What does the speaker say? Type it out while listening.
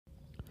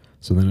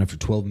So then after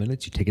 12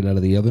 minutes, you take it out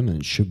of the oven, and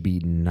it should be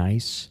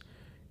nice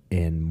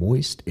and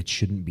moist. It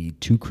shouldn't be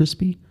too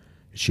crispy.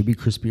 It should be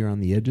crispy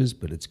around the edges,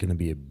 but it's going to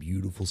be a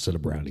beautiful set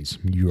of brownies.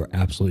 You are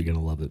absolutely going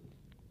to love it.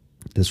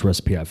 This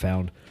recipe I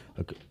found.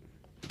 Okay.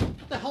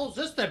 What the hell is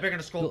this that big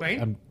in a skull,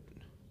 Bane?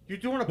 You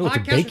doing a No, it's a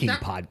podcast? baking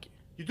podcast.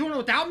 You doing it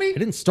without me? I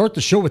didn't start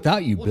the show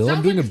without you, Well, Bill. I'm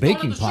sounds doing like a you started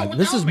baking the show podcast. without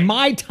This is me.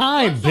 my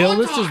time, It's Bill. our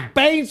This is time.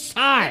 Bane's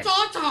time. It's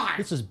our time.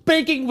 This is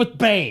baking with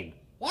Bane.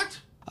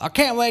 What? I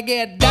can't wait to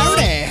get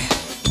dirty.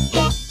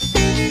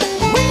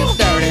 Real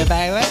dirty,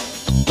 baby.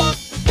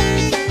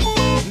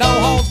 No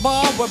holds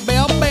barred with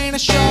Bill Bean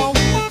show.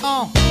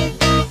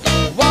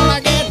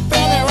 Wanna get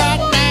filthy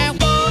right now?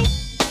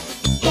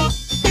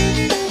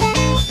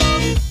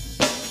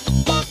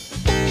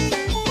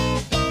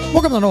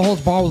 Welcome to No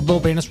Holds Barred with Bill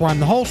Venus, where I'm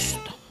the host,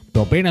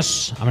 Bill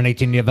Venus. I'm an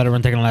 18-year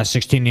veteran taking the last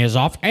 16 years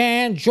off.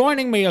 And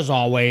joining me, as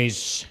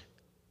always,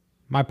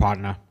 my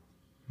partner,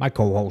 my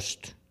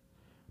co-host,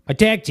 my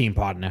tag team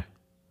partner,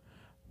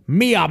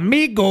 mi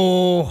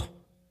amigo,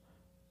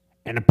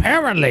 and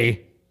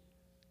apparently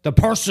the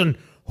person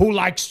who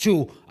likes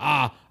to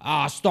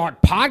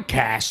start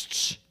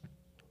podcasts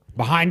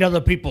behind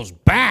other people's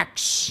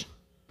backs.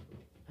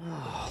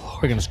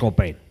 Big in the Skull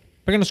Bane.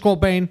 Big in the Skull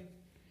Bane.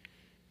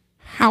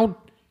 How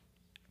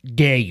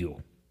dare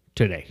you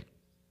today?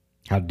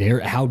 How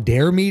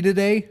dare me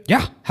today?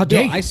 Yeah, how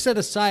dare you? I set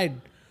aside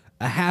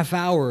a half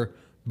hour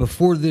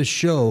before this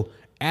show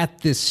at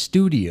this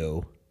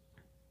studio.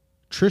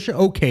 Trisha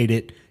okayed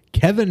it.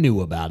 Kevin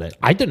knew about it.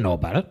 I didn't know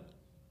about it.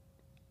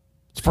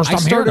 It's the first I time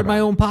hearing started about my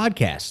it. own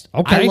podcast.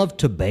 Okay. I love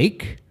to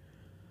bake.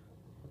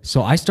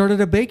 So I started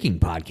a baking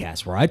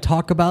podcast where I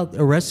talk about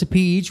a recipe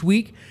each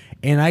week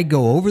and I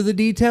go over the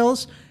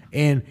details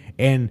and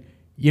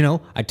you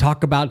know, I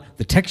talk about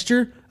the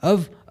texture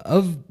of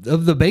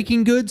the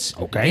baking goods.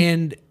 Okay.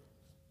 And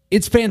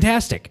it's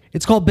fantastic.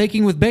 It's called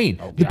Baking with Bane.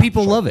 The yeah,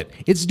 people sure. love it.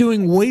 It's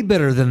doing way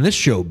better than this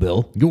show,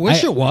 Bill. You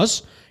wish it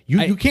was.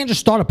 You can't just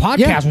start a podcast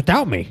Yeah.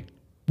 without me.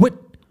 What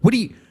do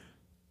you...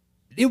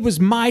 It was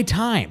my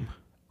time.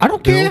 I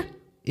don't Bill. care.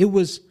 It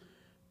was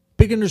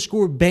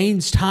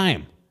Big_Bane's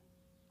time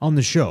on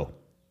the show.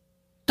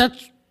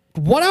 That's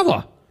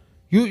whatever.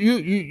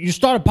 You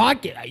start a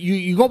podcast.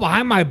 You go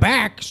behind my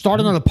back, start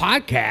another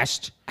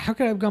podcast, How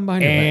could I have gone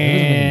behind your back?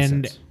 That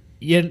doesn't make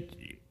any and sense.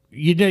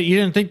 you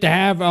didn't think to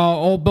have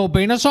old Bill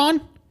Venus on?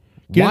 You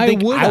didn't Why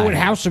think would I I? would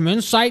have some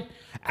insight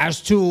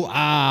as to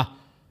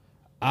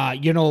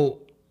you know,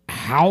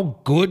 how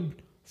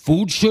good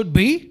food should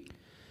be?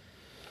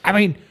 I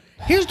mean,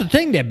 here's the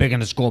thing there, Big in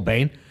the Skull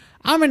Bane.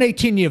 I'm an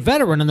 18-year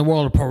veteran in the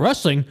world of pro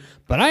wrestling,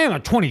 but I am a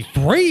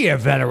 23-year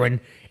veteran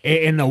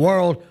in the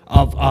world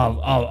of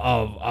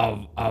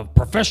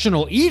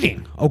professional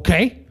eating,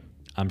 okay?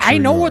 I'm sure I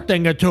know you a are.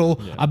 thing or two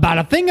about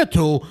a thing or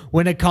two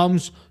when it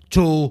comes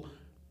to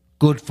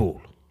good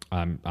food.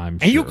 I'm sure.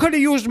 And you could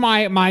have used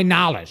my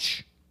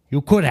knowledge.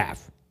 You could have.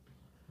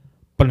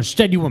 But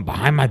instead you went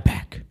behind my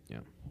back. Yeah.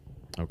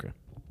 Okay.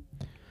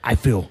 I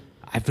feel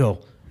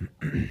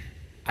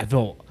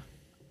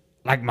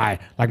like my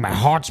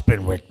heart's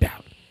been ripped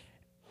out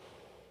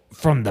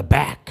from the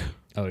back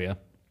Oh, yeah?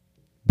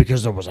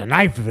 because there was a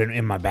knife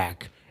in my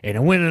back and it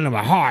went into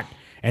my heart,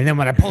 and then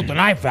when I pulled the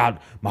knife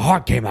out, my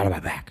heart came out of my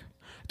back.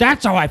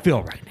 That's how I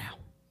feel right now.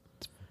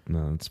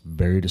 No, it's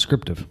very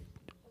descriptive.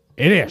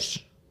 It is,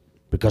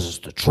 because it's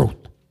the truth.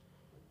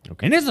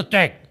 Okay. And here's the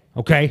thing,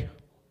 okay?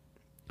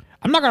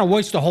 I'm not going to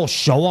waste the whole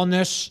show on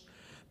this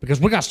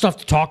because we got stuff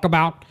to talk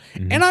about.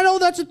 And I know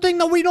that's a thing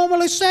that we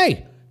normally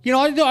say. You know,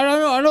 I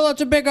know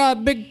that's a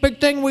big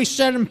thing we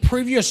said in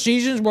previous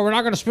seasons where we're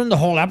not going to spend the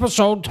whole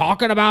episode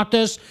talking about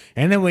this,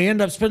 and then we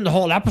end up spending the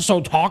whole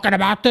episode talking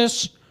about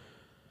this.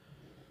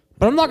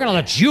 But I'm not going to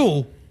let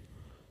you,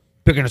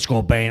 Big in the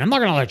Skull Bane, I'm not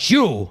going to let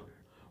you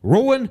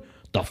ruin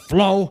the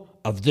flow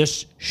of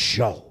this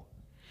show.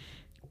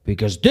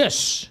 Because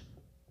this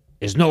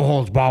is No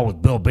Holds Barred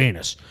with Bill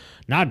Venus,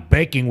 not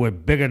baking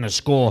with Big in the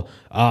Skull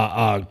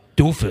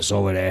doofus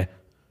over there.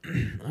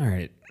 All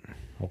right.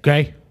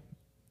 Okay?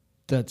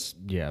 That's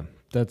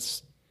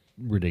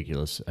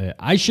ridiculous.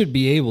 I should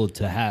be able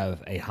to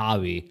have a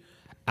hobby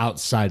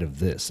outside of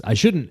this. I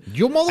shouldn't.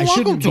 You're more than I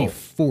shouldn't welcome be to.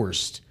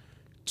 forced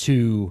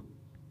to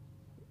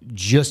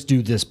just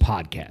do this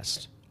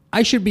podcast.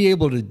 I should be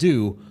able to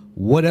do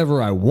whatever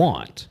I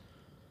want.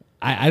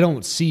 I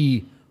don't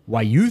see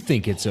why you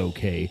think it's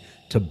okay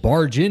to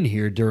barge in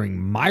here during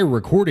my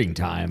recording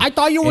time. I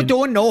thought you were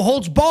doing No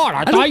Holds Barred.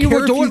 I don't thought you care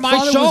were if doing my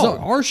thought it was show.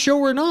 our show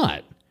or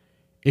not.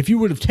 If you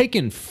would have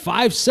taken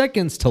 5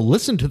 seconds to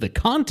listen to the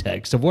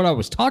context of what I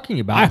was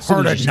talking about, I instead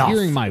of heard just enough.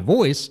 hearing my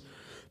voice,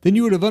 then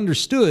you would have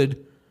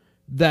understood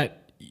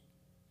that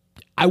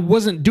I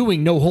wasn't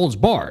doing No Holds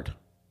Barred.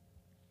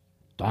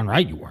 Darn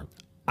right you weren't.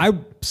 I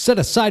set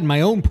aside my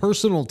own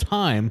personal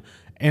time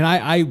and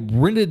I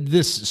rented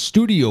this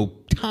studio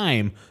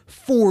time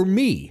for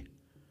me.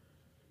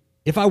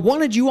 If I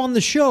wanted you on the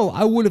show,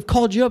 I would have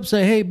called you up and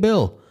say, hey,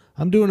 Bill,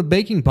 I'm doing a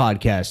baking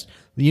podcast.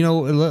 You know,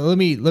 let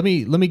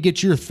me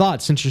get your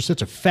thoughts since you're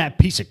such a fat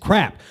piece of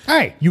crap.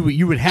 Hey,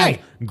 you would have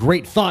hey.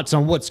 great thoughts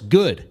on what's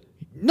good.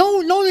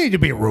 No need to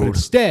be But rude.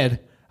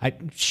 instead,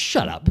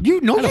 shut up. You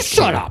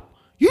shut up.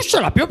 You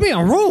shut up. You're being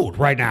rude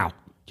right now.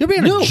 You're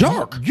being a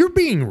jerk. You're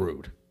being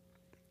rude.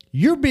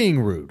 You're being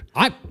rude.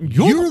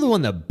 You're You're the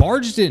one that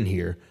barged in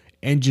here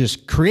and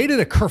just created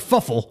a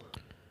kerfuffle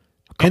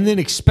and then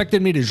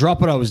expected me to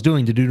drop what I was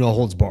doing to do no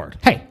holds barred.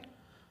 Hey,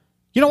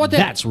 you know what?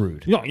 That's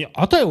rude.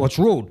 I'll tell you what's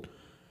rude.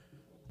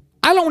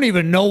 I don't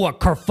even know what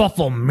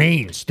kerfuffle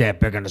means, there,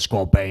 big in the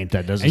skull Bane.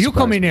 That doesn't And you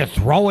come surprise in here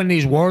throwing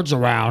these words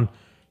around,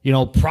 you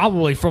know,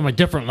 probably from a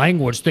different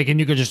language, thinking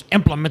you could just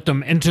implement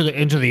them into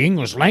the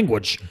English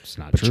language. It's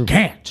not but true. you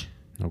can't.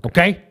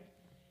 Okay?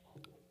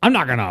 I'm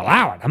not going to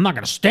allow it. I'm not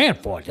going to stand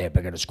for it, there,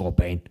 big in the skull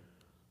Bane.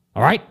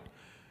 All right?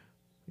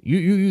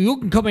 You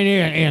can come in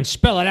here and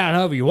spell it out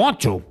however you want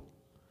to,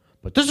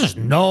 but this is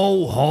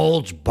no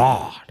holds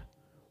barred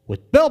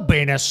with Bill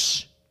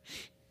Venus,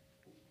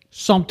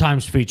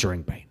 sometimes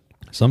featuring Bane.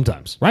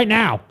 Sometimes. Right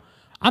now,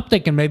 I'm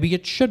thinking maybe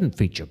it shouldn't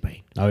feature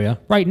Bane. Oh, yeah?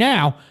 Right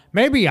now,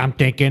 maybe I'm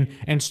thinking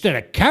instead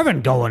of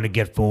Kevin going to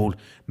get food,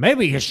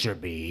 maybe it should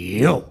be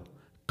you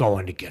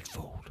going to get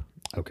food.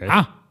 Okay.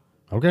 Huh?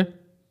 Okay.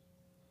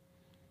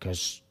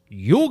 Because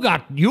you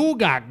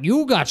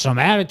got some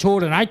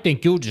attitude, and I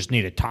think you just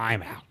need a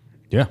timeout.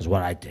 Yeah. Is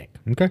what I think.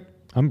 Okay.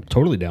 I'm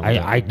totally down with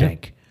that. I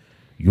think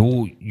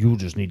you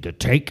just need to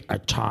take a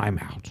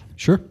timeout.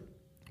 Sure.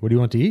 What do you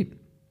want to eat?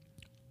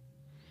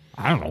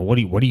 I don't know. What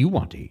do you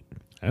want to eat?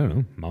 I don't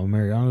know, Mama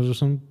Mariano's or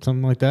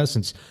something like that,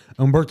 since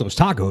Umberto's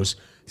Tacos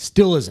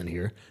still isn't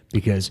here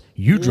because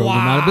you drove them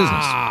out of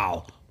business.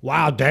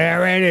 Wow,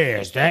 there it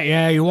is.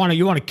 You want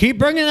to keep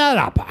bringing that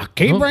up.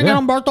 Keep bringing yeah.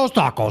 Umberto's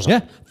Tacos.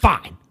 Yeah.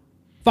 Fine.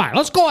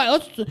 Let's go ahead.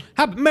 Let's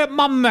have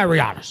Mama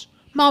Mariana's.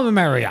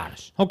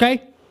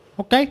 Okay?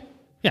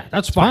 Yeah,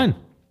 that's fine.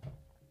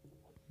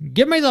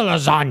 Give me the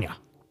lasagna.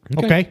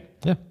 Okay?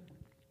 Yeah.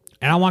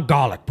 And I want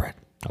garlic bread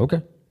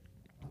Okay.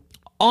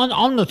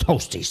 on the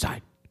toasty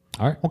side.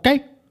 All right.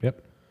 Okay?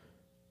 Yep.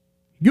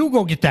 You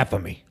go get that for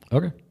me.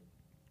 Okay.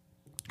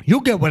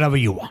 You get whatever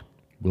you want.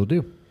 Will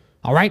do.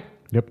 All right?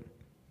 Yep.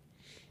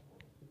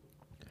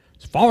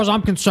 As far as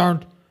I'm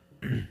concerned,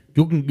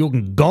 you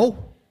can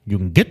go, you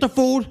can get the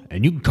food,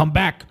 and you can come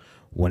back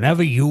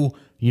whenever you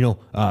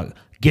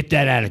get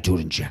that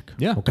attitude in check.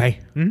 Yeah. Okay?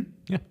 Mm-hmm.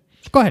 Yeah.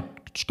 Just go ahead.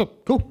 Just go.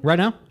 Cool. Right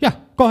now? Yeah.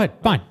 Go ahead.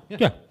 Fine.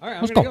 Yeah. All right,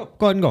 I'm Let's gonna go. go.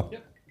 Go ahead and go.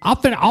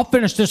 I'll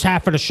finish this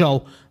half of the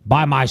show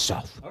by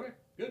myself. Okay.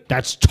 Good.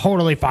 That's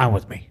totally fine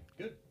with me.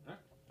 Good. All right.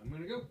 I'm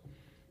going to go.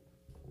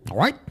 All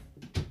right?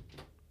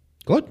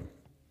 Good.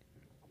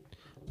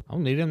 I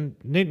don't need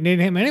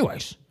him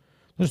anyways.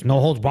 There's no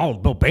holds barred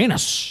with Bill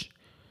Venus.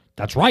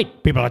 That's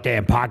right, people out there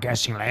in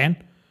podcasting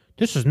land.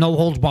 This is no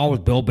holds barred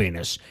with Bill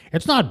Venus.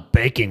 It's not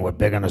baking with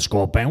Big on the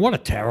Skull Band. What a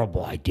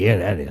terrible idea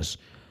that is.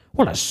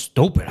 What a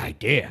stupid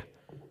idea.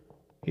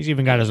 He's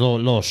even got his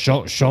little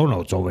show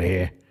notes over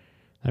here.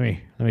 Let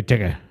me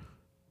take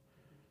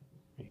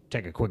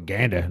a quick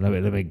gander.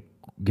 Let me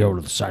go over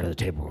to the side of the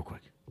table real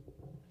quick.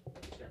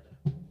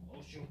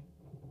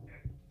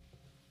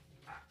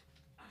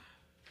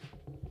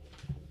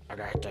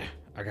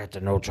 I got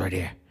the notes right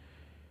here.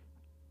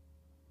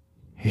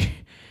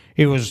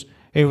 He was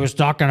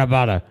talking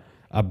about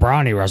a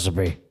brownie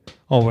recipe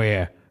over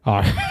here.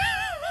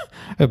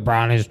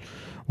 Brownies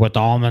with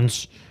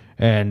almonds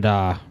and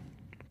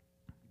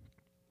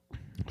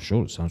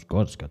sure, it sounds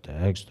good. It's got the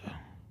eggs,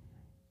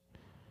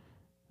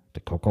 the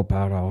cocoa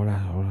powder, all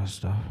that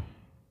stuff.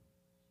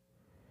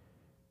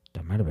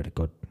 That might have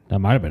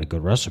been a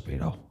good recipe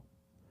though.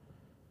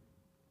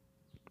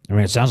 I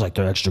mean, it sounds like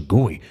they're extra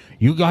gooey.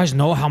 You guys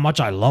know how much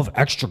I love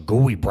extra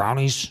gooey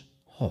brownies?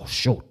 Oh,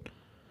 shoot.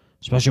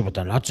 Especially with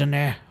the nuts in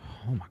there.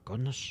 Oh, my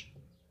goodness.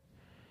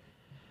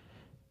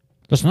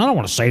 Listen, I don't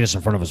want to say this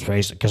in front of his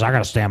face because I got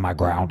to stand my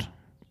ground.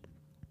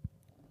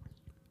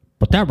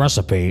 But that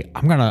recipe,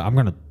 I'm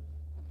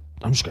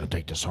just going to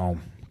take this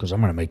home because I'm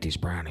going to make these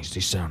brownies.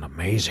 These sound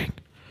amazing.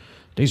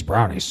 These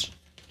brownies.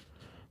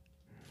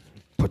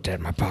 Put that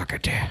in my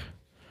pocket there.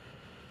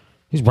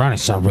 These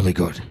brownies sound really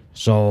good.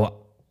 So,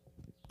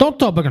 don't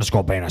tell Big and the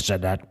Skull Bane I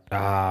said that.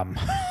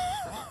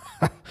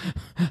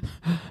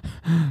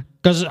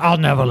 Because I'll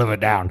never live it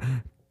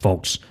down,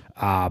 folks.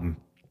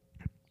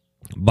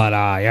 But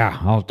yeah,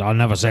 I'll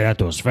never say that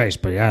to his face.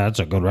 But yeah, that's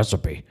a good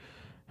recipe.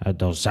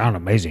 Those sound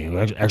amazing.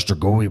 Extra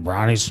gooey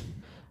brownies.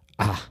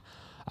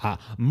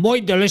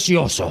 Muy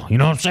delicioso. You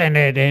know what I'm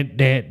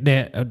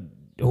saying?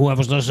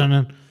 Whoever's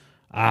listening.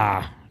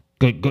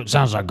 Good.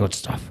 Sounds like good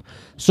stuff.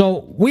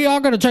 So we are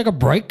going to take a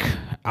break.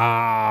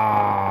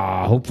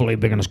 Hopefully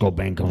Big and the Skull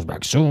Bane comes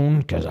back soon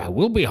because I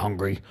will be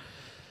hungry.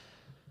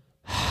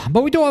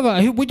 But we do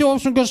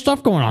have some good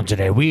stuff going on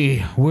today.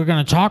 We're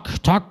gonna talk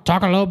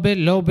a little bit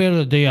of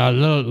the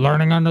little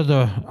learning under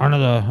the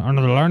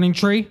learning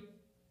tree.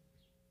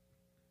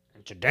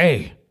 And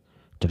today's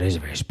a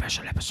very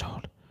special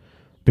episode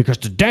because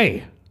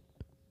today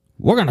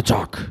we're gonna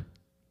talk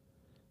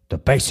the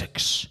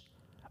basics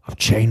of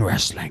chain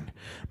wrestling.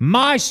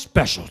 My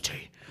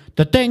specialty.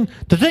 The thing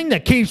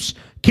that keeps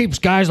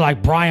guys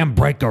like Brian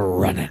Breaker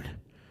running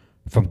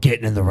from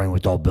getting in the ring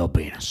with old Bill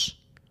Venus.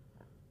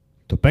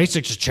 The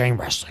basics of chain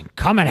wrestling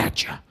coming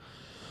at you.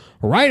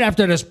 Right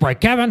after this break,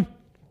 Kevin.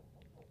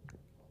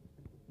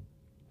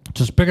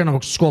 Just picking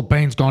up Skull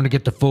Bane's going to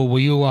get the food.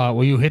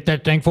 Will you hit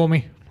that thing for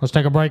me? Let's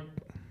take a break.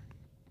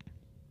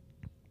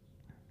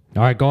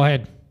 All right, go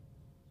ahead.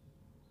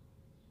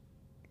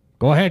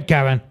 Go ahead,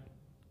 Kevin.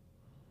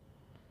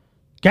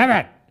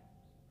 Kevin!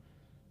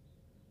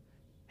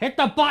 Hit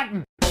the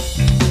button!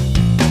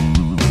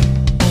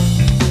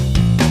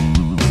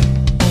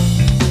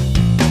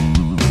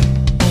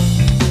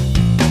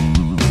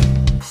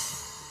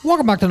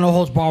 Welcome back to No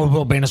Holds Barred with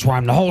Bill Venus, where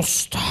I'm the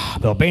host,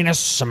 Bill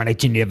Venus. I'm an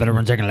 18-year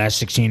veteran taking the last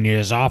 16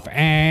 years off,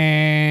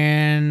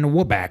 and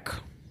we're back.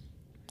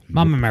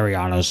 Mama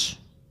Mariana's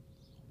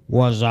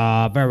was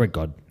very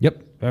good.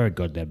 Yep. Very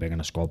good there, Big in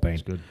the Skull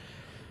Bane. Good.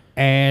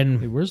 And,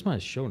 Hey, where's my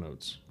show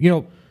notes?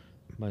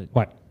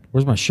 what?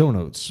 Where's my show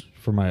notes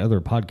for my other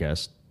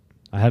podcast?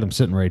 I had them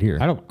sitting right here.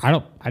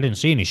 I didn't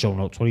see any show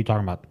notes. What are you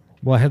talking about?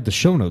 Well, I had the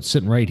show notes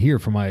sitting right here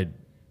for my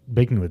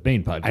Baking with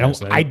Bane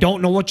podcast. I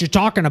don't know what you're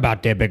talking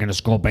about there, Big in the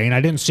Skull Bane.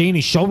 I didn't see any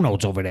show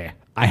notes over there.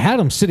 I had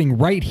them sitting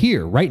right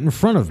here, right in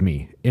front of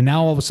me, and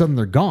now all of a sudden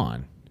they're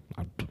gone.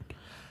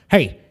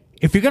 Hey,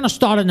 if you're going to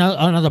start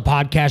another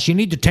podcast, you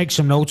need to take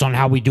some notes on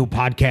how we do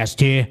podcast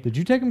here. Did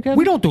you take them, Kevin?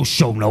 We don't do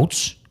show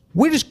notes.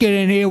 We just get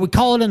in here, we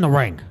call it in the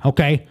ring,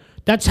 okay?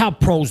 That's how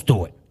pros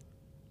do it.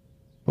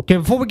 Okay,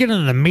 before we get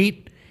into the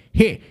meat,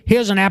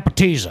 here's an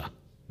appetizer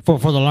for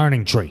the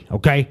learning tree,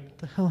 okay? What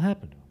the hell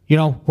happened? You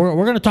know, we're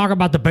going to talk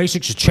about the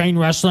basics of chain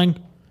wrestling,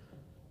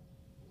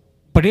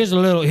 but here's a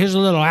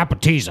little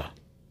appetizer.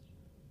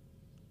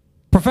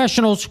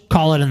 Professionals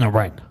call it in the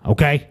ring,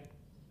 okay?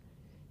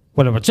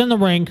 Whether it's in the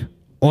ring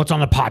or it's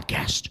on the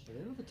podcast.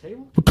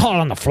 We call it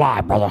on the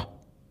fly, brother.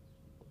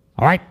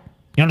 All right?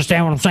 You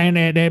understand what I'm saying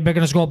there, Big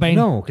in the Skull Bane?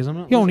 No, because I'm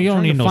not. You don't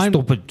trying need to no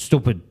find-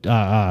 stupid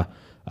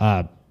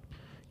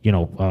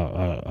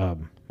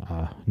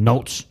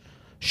notes,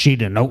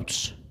 sheet of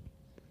notes.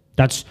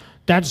 That's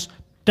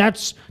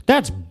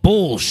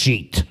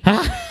bullshit.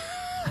 Yeah.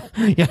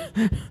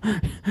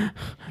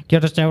 You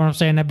understand what I'm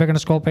saying there, Big in the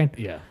Skull Bane?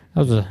 Yeah.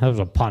 That was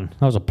a pun.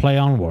 That was a play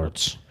on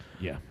words.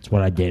 Yeah. That's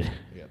what I did.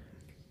 Yep.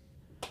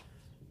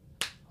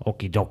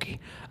 Okie dokie.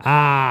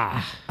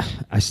 I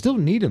still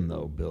need them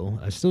though, Bill.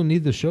 I still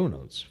need the show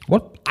notes.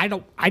 What? I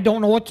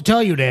don't know what to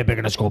tell you there, Big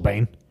in the Skull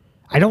Bane.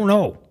 I don't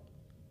know.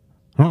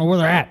 I don't know where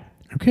they're at.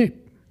 Okay.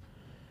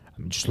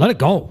 Just let it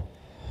go.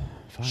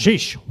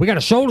 Sheesh, we got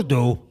a show to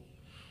do,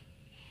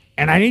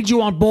 and I need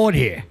you on board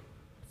here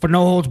for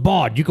No Holds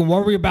Barred. You can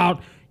worry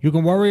about Big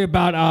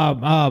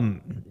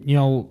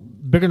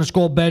in the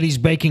Skull Betty's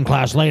baking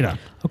class later.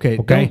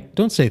 Okay.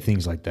 Don't say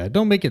things like that.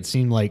 Don't make it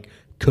seem like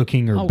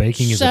cooking or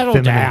baking is a settle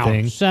feminine down.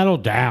 thing. Settle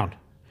down.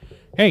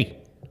 Hey,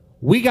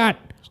 we got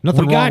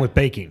Nothing we wrong got with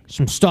baking.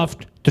 some stuff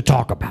to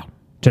talk about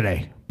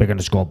today, Big in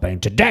the Skull Bane.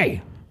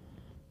 Today,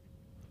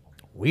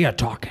 we are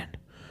talking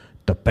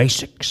the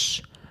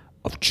basics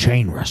of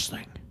chain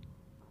wrestling.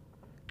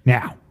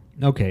 Now,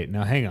 Okay,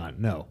 now hang on.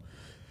 No.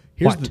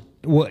 What?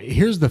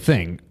 Here's the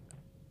thing.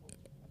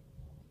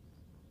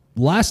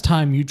 Last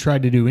time you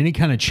tried to do any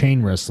kind of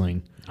chain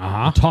wrestling,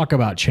 talk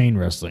about chain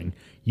wrestling,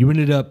 you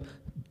ended up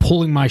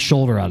pulling my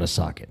shoulder out of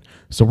socket.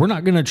 So we're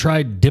not going to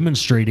try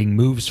demonstrating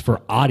moves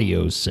for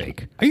audio's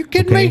sake. Are you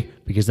kidding me?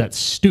 Because that's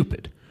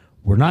stupid.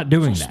 We're not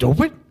doing that.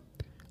 stupid?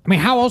 I mean,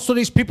 how else are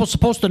these people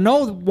supposed to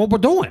know what we're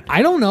doing?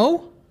 I don't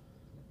know.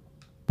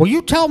 Well,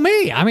 you tell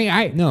me. I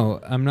mean, No,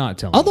 I'm not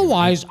telling you.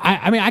 otherwise,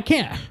 I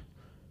can't.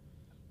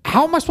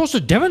 How am I supposed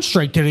to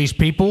demonstrate to these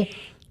people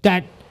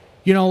that,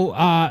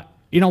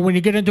 when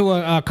you get into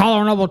a collar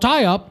and elbow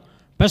tie-up,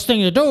 best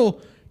thing to do,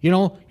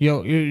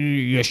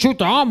 you shoot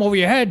the arm over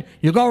your head,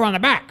 you go around the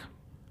back.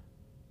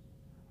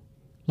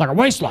 Like a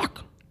waist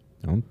lock.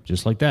 No,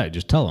 just like that.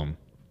 Just tell them.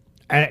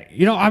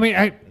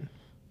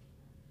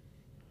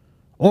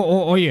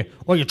 Or you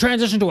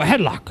transition to a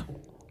headlock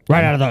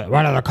right out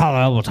of the collar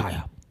elbow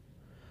tie-up.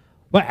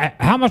 But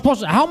how am I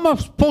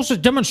supposed to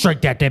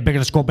demonstrate that there, Big in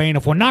the Skull Bane,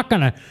 if we're not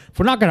gonna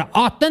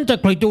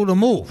authentically do the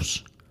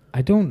moves?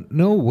 I don't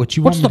know what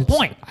you What's want the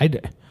me to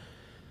point?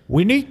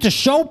 We need to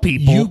show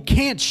people. You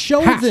can't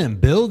show them,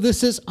 Bill.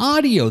 This is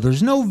audio.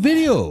 There's no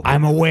video.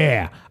 I'm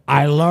aware.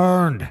 I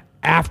learned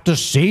after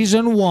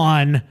season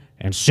 1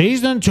 and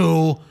season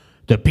 2,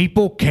 the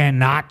people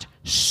cannot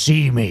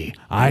see me.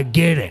 I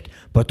get it.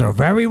 But there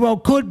very well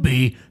could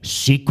be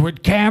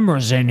secret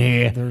cameras in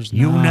here.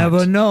 You not.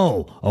 never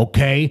know,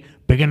 okay?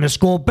 Big in the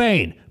Skull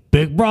Bane,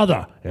 Big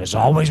Brother is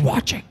always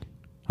watching.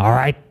 All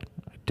right?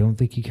 I don't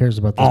think he cares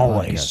about this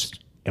Always. podcast.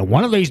 And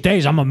one of these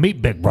days, I'm going to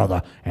meet Big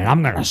Brother, and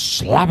I'm going to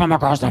slap him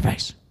across the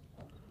face.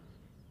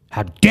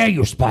 How dare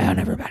you spy on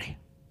everybody?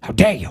 How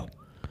dare you?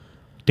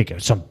 Think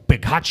of some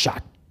big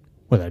hotshot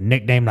with a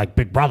nickname like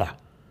Big Brother.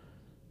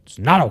 It's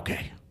not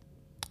okay.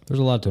 There's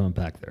a lot to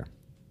unpack there.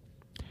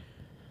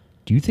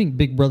 Do you think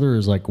Big Brother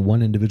is like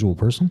one individual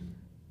person?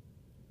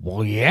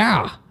 Well,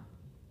 yeah.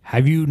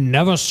 Have you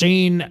never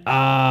seen,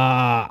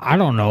 I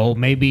don't know,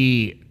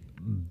 maybe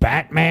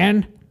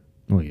Batman?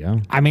 Oh yeah.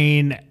 I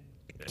mean,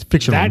 It's a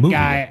fictional that movie.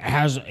 guy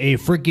has a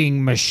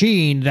freaking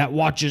machine that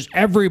watches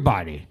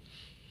everybody.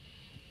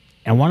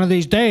 And one of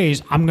these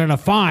days, I'm going to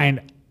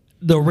find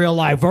the real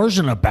life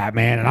version of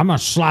Batman, and I'm going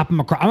to slap him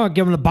across. I'm going to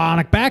give him the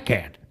bionic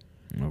backhand.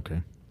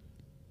 Okay.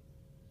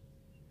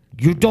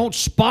 You don't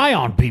spy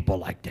on people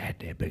like that,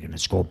 they're big in the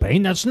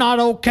Scorpion. That's not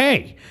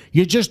okay.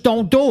 You just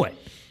don't do it.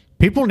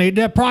 People need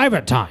their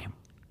private time.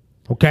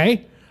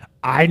 Okay?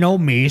 I know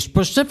me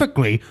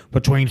specifically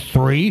between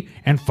 3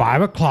 and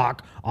 5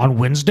 o'clock on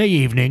Wednesday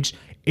evenings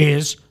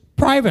is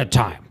private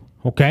time.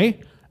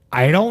 Okay?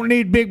 I don't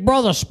need Big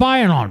Brother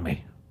spying on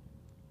me.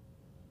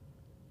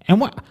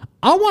 And what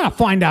I want to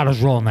find out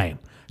his real name.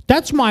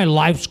 That's my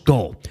life's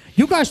goal.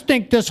 You guys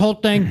think this whole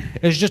thing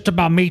is just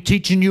about me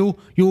teaching you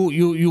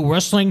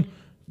wrestling,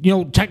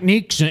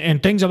 techniques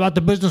and things about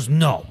the business?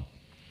 No.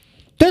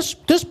 This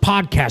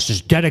podcast is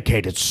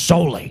dedicated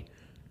solely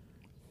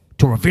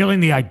to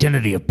revealing the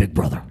identity of Big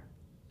Brother.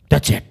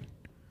 That's it.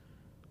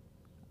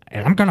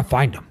 And I'm going to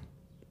find him.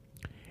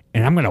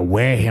 And I'm going to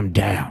wear him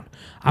down.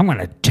 I'm going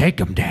to take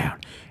him down.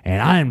 And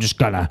I am just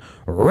going to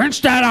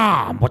wrench that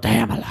arm with the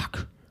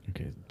hammerlock.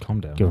 Okay. Calm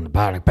down. Give him the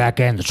bionic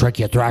backhand, the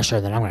trachea thrasher,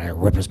 and then I'm going to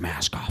rip his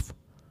mask off.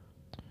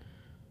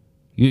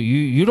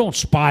 You don't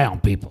spy on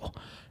people.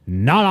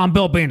 Not on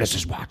Bill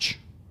Venus's watch.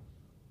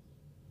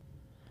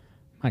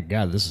 My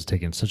God, this is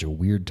taking such a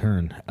weird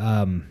turn.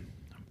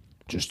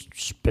 Just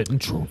spitting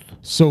truth.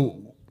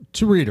 So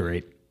to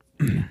reiterate,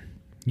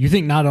 you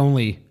think not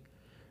only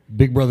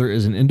Big Brother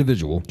is an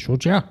individual, Sure,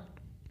 yeah.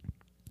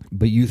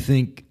 but you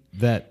think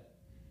that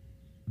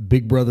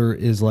Big Brother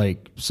is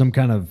like some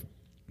kind of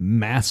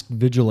masked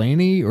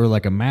vigilante or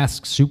like a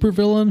masked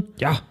supervillain?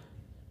 Yeah.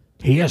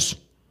 He is.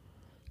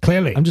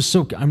 Clearly. I'm just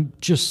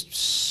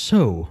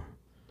so.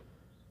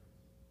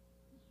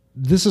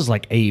 This is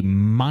like a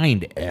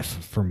mind F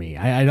for me.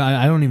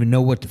 I don't even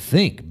know what to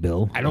think,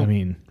 Bill. I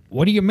mean,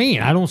 What do you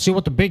mean? I don't see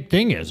what the big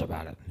thing is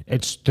about it.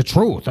 It's the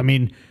truth. I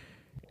mean,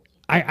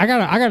 I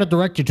gotta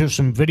direct you to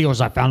some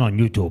videos I found on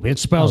YouTube. It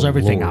spells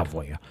everything Lord. out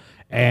for you.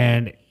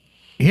 And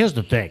here's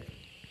the thing.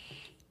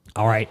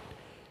 All right.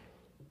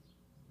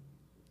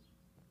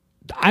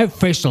 I've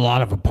faced a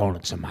lot of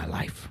opponents in my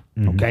life.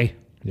 Okay.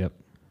 yep.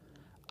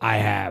 I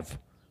have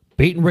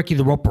beaten Ricky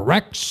the Roper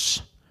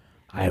Rex.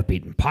 I have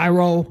beaten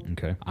Pyro.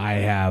 Okay. I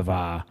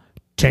have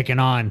taken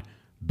on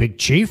Big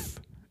Chief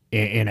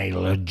in a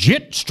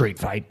legit street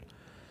fight.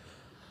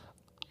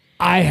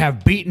 I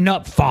have beaten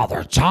up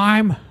Father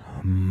Time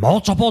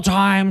multiple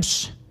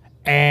times,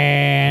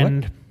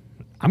 and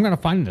I'm gonna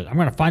find it. I'm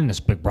gonna find this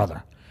Big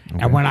Brother,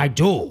 and when I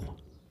do,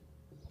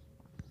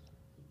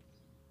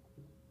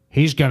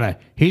 he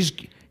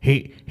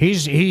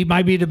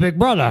might be the Big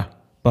Brother,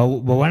 but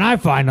when I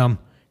find him,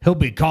 he'll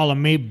be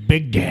calling me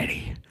Big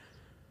Daddy.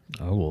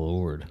 Oh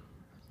Lord.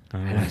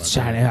 And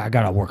I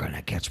gotta work on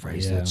that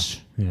catchphrase. That's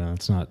Yeah,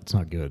 it's not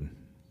good.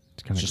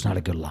 It's kind of just not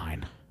a good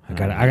line.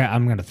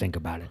 I'm gonna think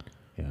about it.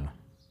 yeah. I'm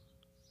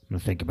gonna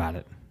think about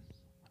it.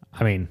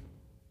 I mean,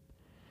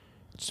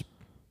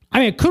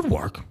 it could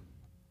work.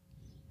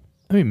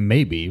 I mean,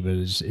 maybe, but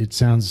it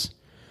sounds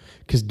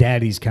because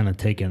Daddy's kind of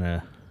taken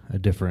a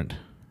different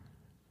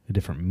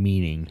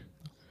meaning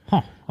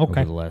Huh?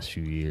 Okay. over the last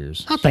few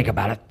years. I'll think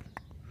about it.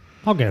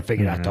 I'll get it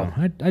figured out, though.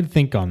 I'd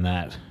think on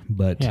that,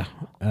 but Yeah.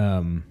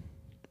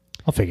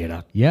 I'll figure it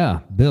out. yeah,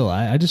 Bill,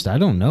 I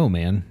don't know,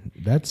 man.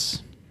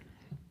 That's,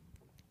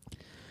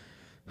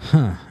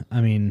 I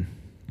mean,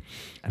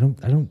 I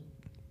don't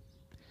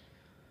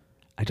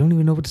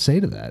even know what to say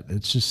to that.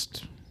 It's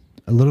just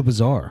a little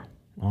bizarre,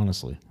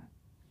 honestly.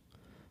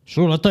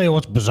 Sure, I'll tell you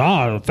what's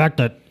bizarre. The fact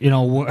that,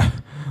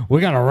 we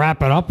got to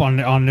wrap it up on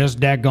this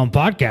dadgum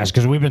podcast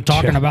because we've been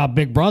talking about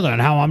Big Brother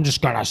and how I'm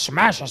just going to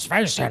smash his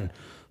face in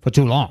for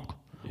too long.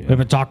 Yeah. We've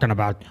been talking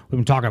about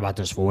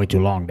this for way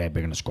too long, Dad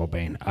Big and the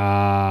Scorpion.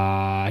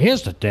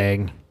 Here's the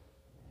thing.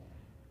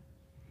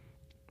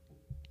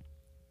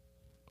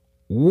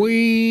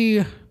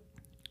 We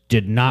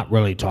did not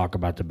really talk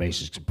about the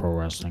basics of pro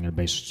wrestling and the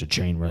basics of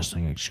chain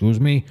wrestling, excuse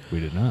me. We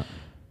did not.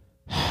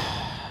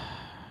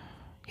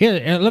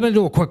 Here, let me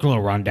do a quick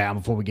little rundown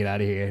before we get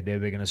out of here. They're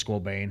big in the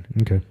Scorpion.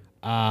 Okay.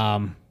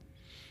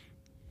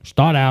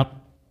 Start out,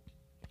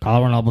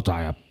 collar and elbow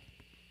tie up,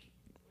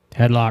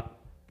 headlock.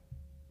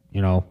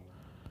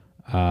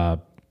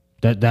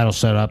 That'll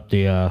set up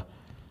the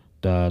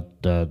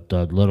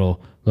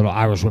little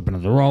Irish whip into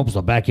the ropes.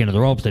 They'll back into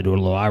the ropes. They do a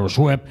little Irish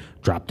whip,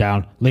 drop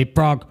down,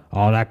 leapfrog,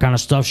 all that kind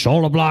of stuff.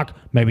 Shoulder block,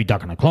 maybe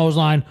ducking a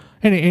clothesline,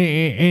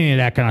 any of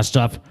that kind of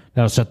stuff.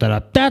 That'll set that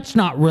up. That's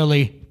not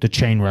really the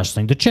chain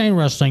wrestling. The chain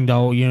wrestling,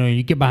 though,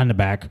 you get behind the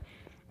back.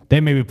 They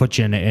maybe put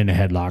you in a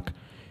headlock,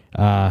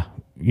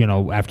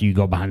 after you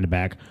go behind the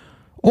back.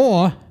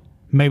 Or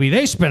maybe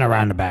they spin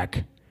around the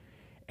back,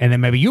 and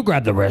then maybe you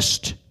grab the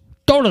wrist,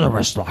 go to the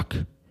wrist lock.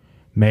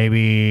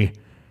 Maybe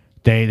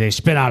they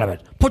spin out of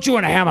it, put you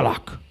in a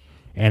hammerlock,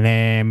 and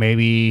then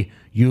maybe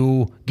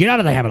you get out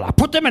of the hammerlock,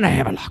 put them in a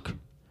hammerlock.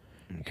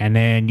 And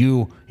then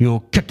you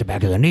kick the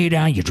back of the knee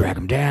down, you drag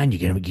him down, you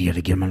gotta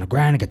get him on the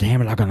ground, you get the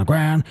hammerlock on the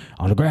ground,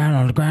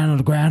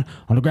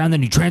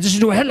 then you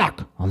transition to a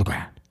headlock on the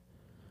ground.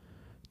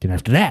 Then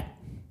after that,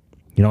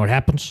 you know what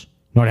happens?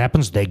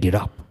 They get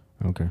up.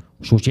 Okay.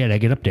 So yeah, they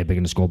get up there, Big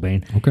and the Skull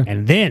Bane. Okay.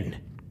 And then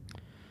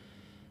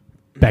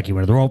back you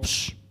into the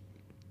ropes,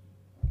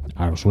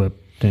 Irish whip.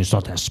 Then you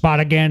start that spot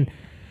again.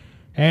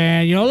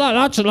 And you know,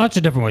 lots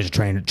of different ways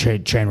to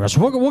train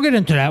wrestling. We'll get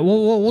into that.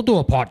 We'll do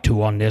a part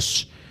 2 on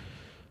this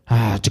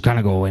to kind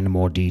of go into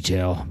more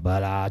detail.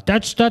 But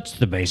that's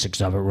the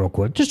basics of it, real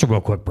quick. Just a real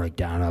quick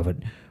breakdown of it,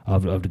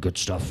 of the good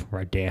stuff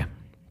right there.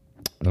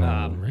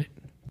 Right.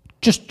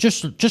 Just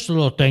a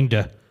little thing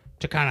to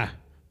kind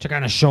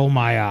of show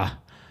my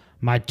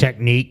my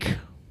technique.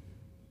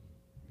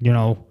 You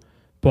know,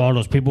 for all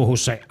those people who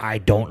say I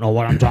don't know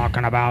what I'm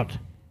talking about,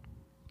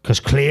 because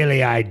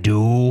clearly I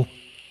do.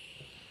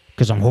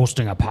 Because I'm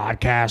hosting a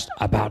podcast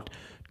about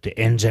the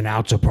ins and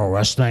outs of pro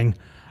wrestling.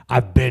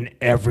 I've been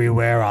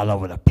everywhere, all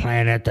over the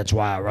planet. That's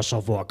why I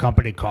wrestle for a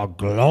company called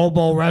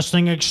Global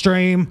Wrestling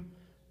Extreme.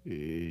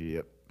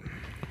 Yep.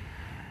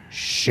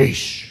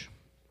 Sheesh.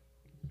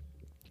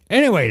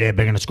 Anyway, there,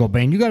 Big and the Skull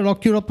Bane, you got it all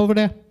queued up over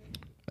there?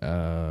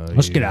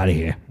 Let's get out of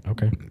here.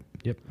 Okay.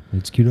 Yep.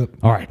 It's queued up.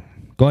 All right.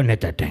 Go ahead and hit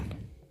that thing.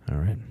 All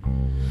right.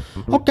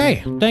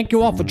 Okay, thank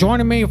you all for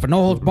joining me for No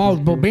Holds Barred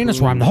with Bill Venus,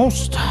 where I'm the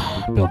host.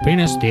 Bill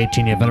Venus, the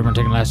 18-year veteran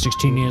taking the last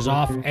 16 years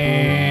off.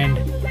 And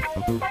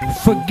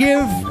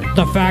forgive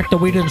the fact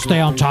that we didn't stay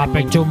on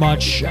topic too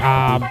much.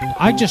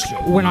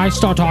 When I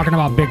start talking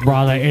about Big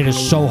Brother, it is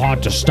so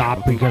hard to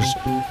stop because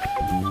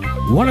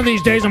one of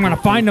these days I'm going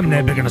to find him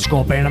there, Big in the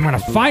Skull Bane. I'm going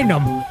to find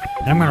him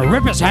and I'm going to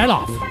rip his head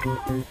off.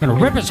 I'm going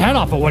to rip his head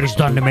off at what he's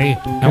done to me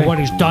and what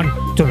he's done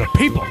to the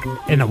people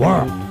in the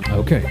world.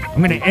 Okay.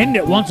 I'm going to end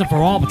it once and for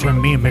all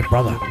between me and Big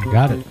Brother.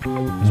 Got it. So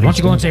why don't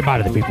you go and say bye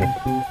to the people?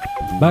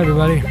 Bye,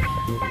 everybody.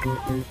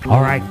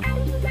 All right.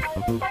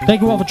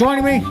 Thank you all for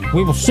joining me.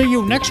 We will see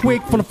you next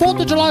week for the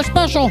 4th of July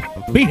special.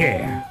 Be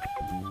here.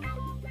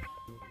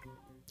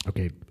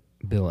 Okay,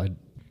 Bill, I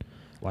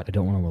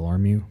don't want to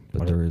alarm you,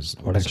 but there's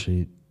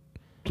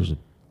a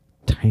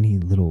tiny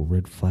little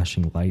red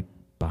flashing light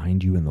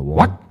behind you in the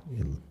wall.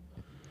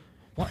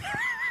 What?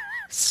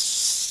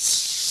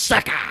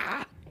 Sucker!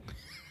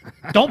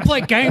 Don't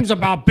play games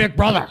about Big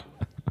Brother.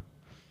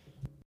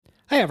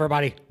 Hey,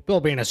 everybody. Bill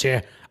Venus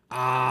here.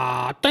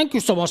 Thank you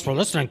so much for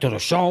listening to the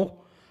show.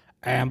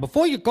 And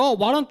before you go,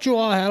 why don't you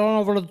head on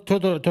over to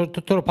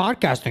the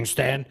podcasting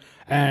stand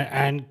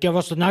and give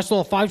us a nice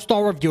little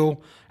 5-star review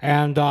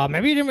and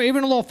maybe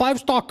even a little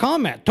 5-star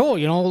comment too.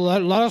 You know,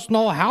 let us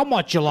know how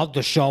much you love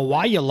the show,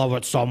 why you love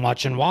it so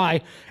much, and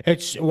why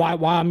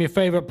I'm your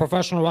favorite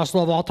professional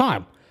wrestler of all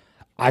time.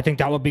 I think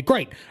that would be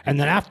great. And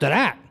then after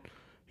that,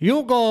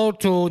 you go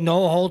to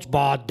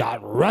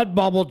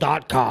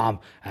noholdsbarred.redbubble.com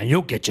and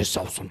you'll get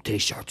yourself some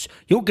t-shirts.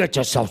 You'll get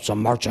yourself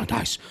some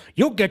merchandise.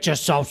 You'll get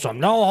yourself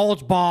some No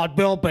Holds Barred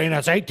Bill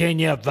Venus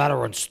 18-year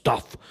veteran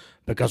stuff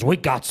because we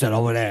got it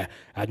over there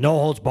at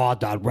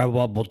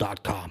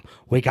noholdsbarred.redbubble.com.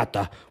 We got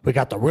the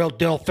real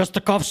deal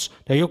fisticuffs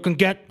that you can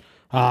get.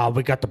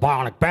 We got the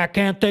Bionic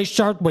Backhand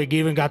t-shirt. We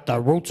even got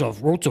the Roots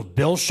of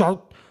Bill shirt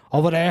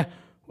over there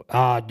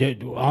on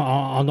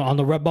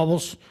the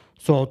Redbubbles.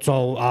 So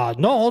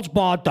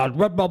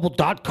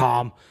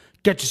noholdsbarred.redbubble.com.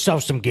 Get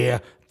yourself some gear.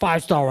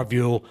 5-star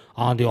review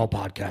on the old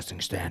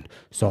podcasting stand.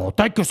 So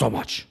thank you so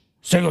much.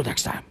 See you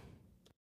next time.